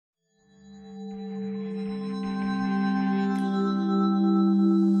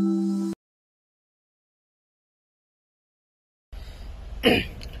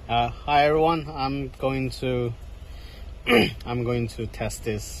Hi everyone. I'm going to test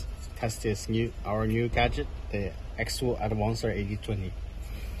our new gadget, the Xtooltech Advancer AD20.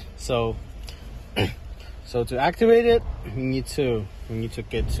 So to activate it, we need to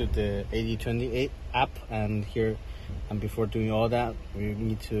get to the AD20 app, and before doing all that, we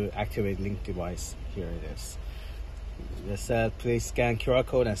need to activate link device. Here it is. It said please scan QR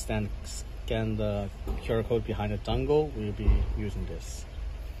code and scan the QR code behind the dongle. We'll be using this.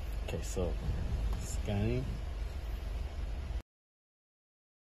 Okay, so scanning.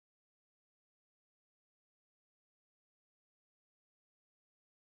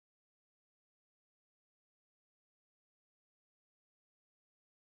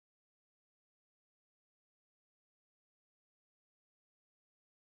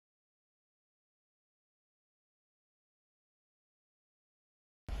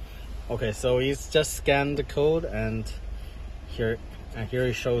 Okay, so he's just scanned the code, and here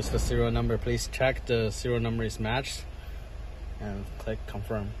it shows the serial number. Please check the serial number is matched and click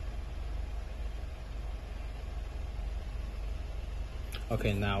confirm.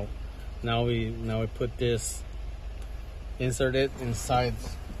 Okay, now we put this, insert it inside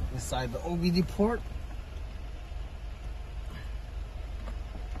the OBD port.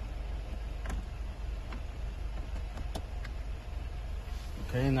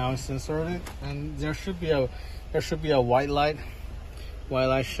 Okay, now it's inserted, and there should be a white light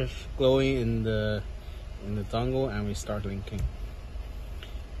glowing in the dongle, and we start linking.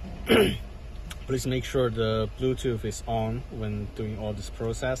 Please make sure the Bluetooth is on when doing all this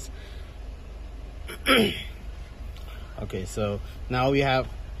process. Okay, so now we have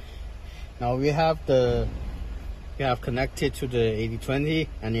connected to the AD20,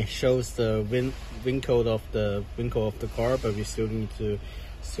 and it shows the VIN code of the car, but we still need to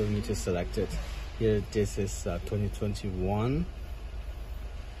select it. Here, this is 2021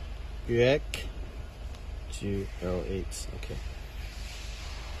 Buick GL8. Okay,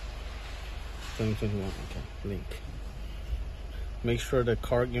 2021. Okay, link. Make sure the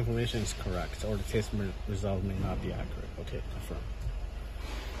car information is correct, or the test result may not be accurate. Okay, confirm.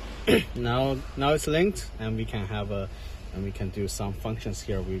 now it's linked, and we can do some functions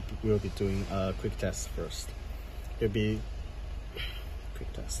here. We will be doing a quick test first. It'll be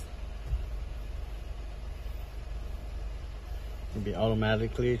quick test. It'll be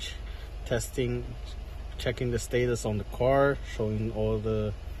automatically checking the status on the car, showing all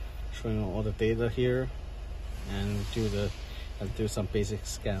the data here, and do some basic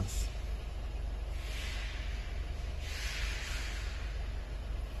scans.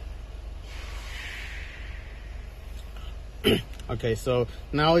 Okay, so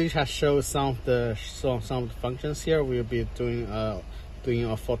now it has shown some of the functions here. We'll be doing a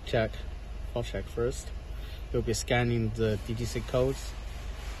fault check first. We'll be scanning the DTC codes.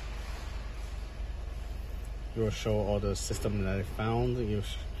 It will show all the system that it found. You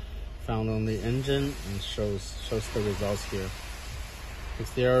found on the engine, and shows the results here.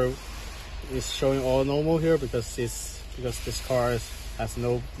 It's showing all normal here because this car has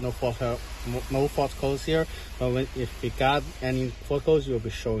no fault codes here. But if we got any fault codes, you'll be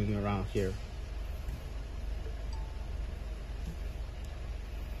showing around here.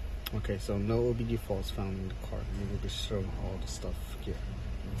 Okay, so no OBD faults found in the car. We will be showing all the stuff here.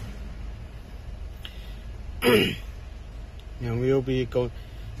 And we will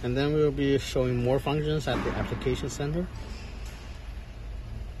be showing more functions at the application center.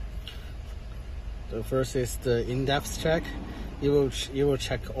 The first is the in-depth check. It will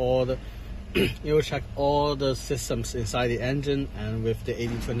check all the systems inside the engine, and with the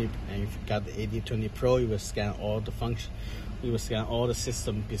AD20, and if you got the AD20 Pro, you will scan all the function. You will scan all the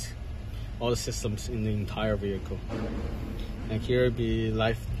systems in the entire vehicle. And here will be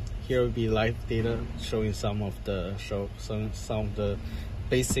live data showing some of the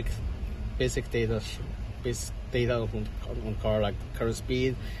basic data on car, like current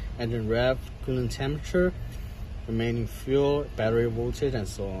speed, engine rev, coolant temperature, remaining fuel, battery voltage, and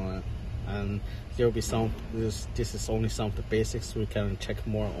so on. And there will be this is only some of the basics. We can check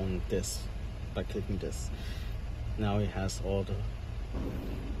more on this by clicking this. Now it has all the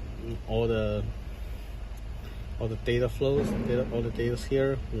data flows, all the data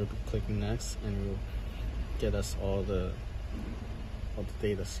here. We'll be clicking next, and it will get us all the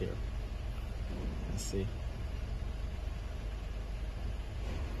data here. Let's see.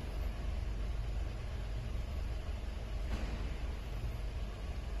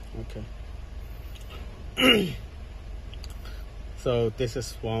 Okay. So this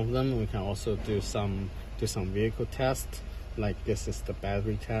is one of them. We can also do some vehicle tests. Like this is the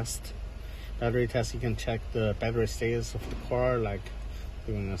battery test. You can check the battery status of the car, like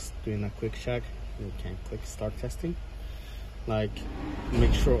doing a quick check, you can click start testing. Like,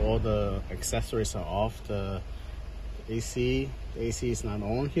 make sure all the accessories are off. The AC is not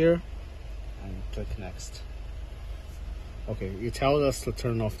on here, and click next. Okay, you tell us to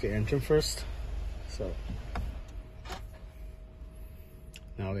turn off the engine first. So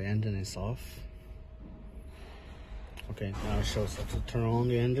now the engine is off. Okay, now it shows us to turn on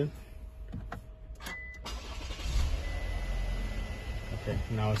the engine. Okay,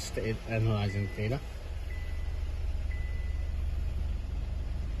 now it's analyzing data.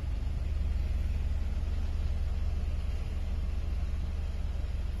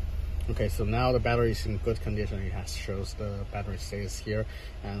 Okay, so now the battery is in good condition. It shows the battery status here,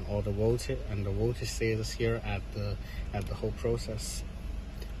 and all the voltage status here at the whole process.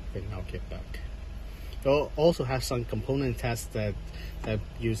 Okay, now get back. You'll also have some component tests that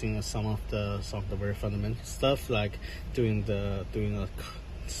using some of the very fundamental stuff, like doing a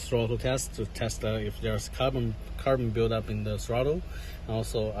throttle test to test if there's carbon buildup in the throttle, and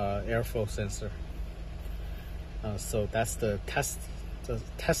also airflow sensor. So that's the test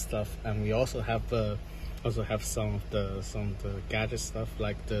stuff, and we also have some of the gadget stuff,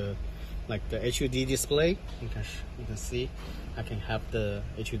 like the HUD display. You can see I can have the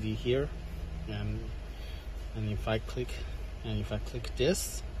HUD here, and if I click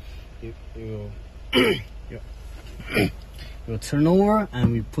this, you'll turn over,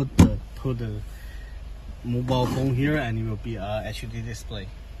 and we put the mobile phone here, and it will be a HUD display.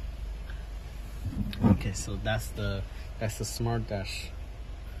 Okay, so that's the smart dash.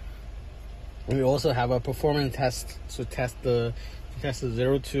 We also have a performance test to test the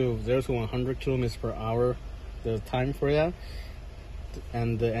 0 to 100 kilometers per hour, the time for that,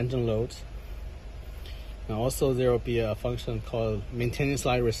 and the engine load. And also there will be a function called maintenance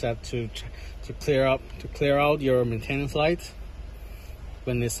light reset to clear out your maintenance light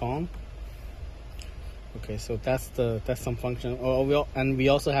when it's on. Okay, so that's some function. And we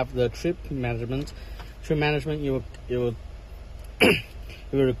also have the trip management. Trip management, you will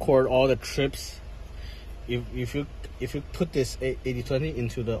record all the trips. If you put this AD20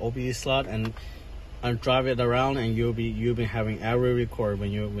 into the OBD slot and drive it around, and you'll be having every record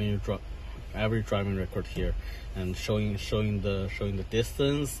when you drop every driving record here, and showing the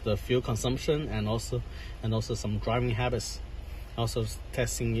distance, the fuel consumption, and also some driving habits. Also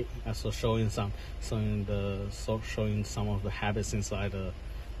testing, also showing some of the habits inside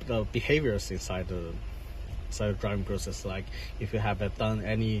the behaviors inside the driving process, like if you have done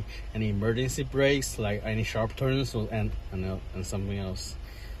any emergency brakes, like any sharp turns, and something else.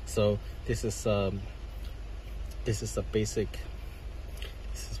 So this is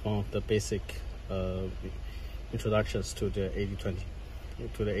one of the basic introductions to the AD20.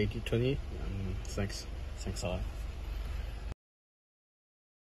 Thanks a lot.